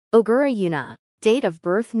Ogura Yuna. Date of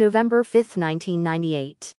birth November 5,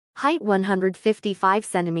 1998. Height 155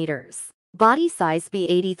 centimeters. Body size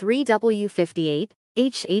B83W58,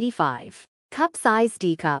 H85. Cup size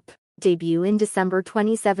D cup. Debut in December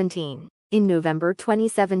 2017. In November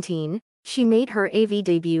 2017, she made her AV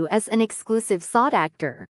debut as an exclusive sought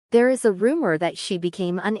actor. There is a rumor that she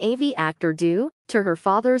became an AV actor due to her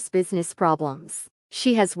father's business problems.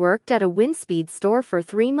 She has worked at a Winspeed store for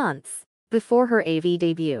 3 months before her AV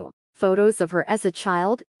debut. Photos of her as a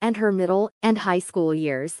child and her middle and high school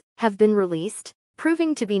years have been released,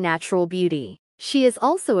 proving to be natural beauty. She is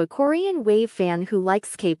also a Korean wave fan who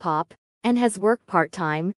likes K-pop and has worked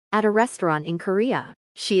part-time at a restaurant in Korea.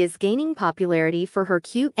 She is gaining popularity for her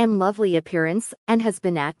cute and lovely appearance and has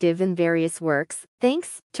been active in various works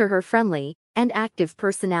thanks to her friendly and active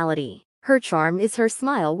personality. Her charm is her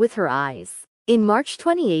smile with her eyes. In March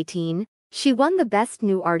 2018, she won the Best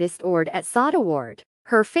New Artist award at SOT Award.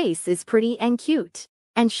 Her face is pretty and cute,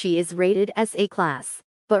 and she is rated as A-class,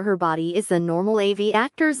 but her body is a normal AV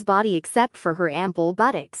actor's body except for her ample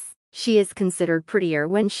buttocks. She is considered prettier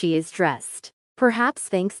when she is dressed, perhaps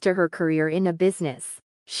thanks to her career in a business.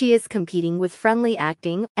 She is competing with friendly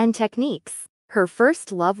acting and techniques. Her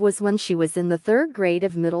first love was when she was in the 3rd grade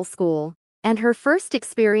of middle school, and her first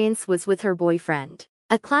experience was with her boyfriend,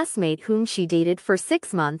 a classmate whom she dated for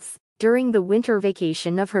 6 months, during the winter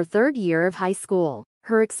vacation of her 3rd year of high school.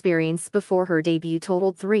 Her experience before her debut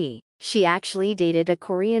totaled 3. She actually dated a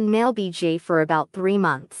Korean male BJ for about 3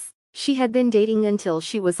 months. She had been dating until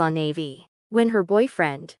she was on AV. When her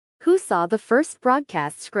boyfriend, who saw the first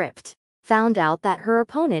broadcast script, found out that her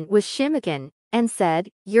opponent was Shimiken, and said,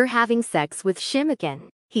 "You're having sex with Shimiken,"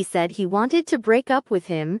 he said he wanted to break up with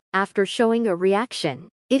him after showing a reaction.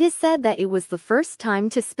 It is said that it was the first time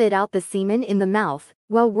to spit out the semen in the mouth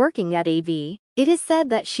while working at AV. It is said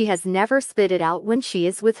that she has never spit it out when she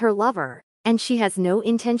is with her lover, and she has no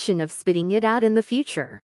intention of spitting it out in the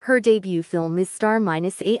future. Her debut film is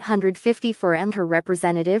Star-854 and her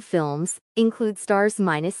representative films include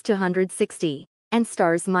Stars-260 and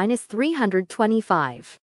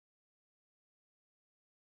Stars-325.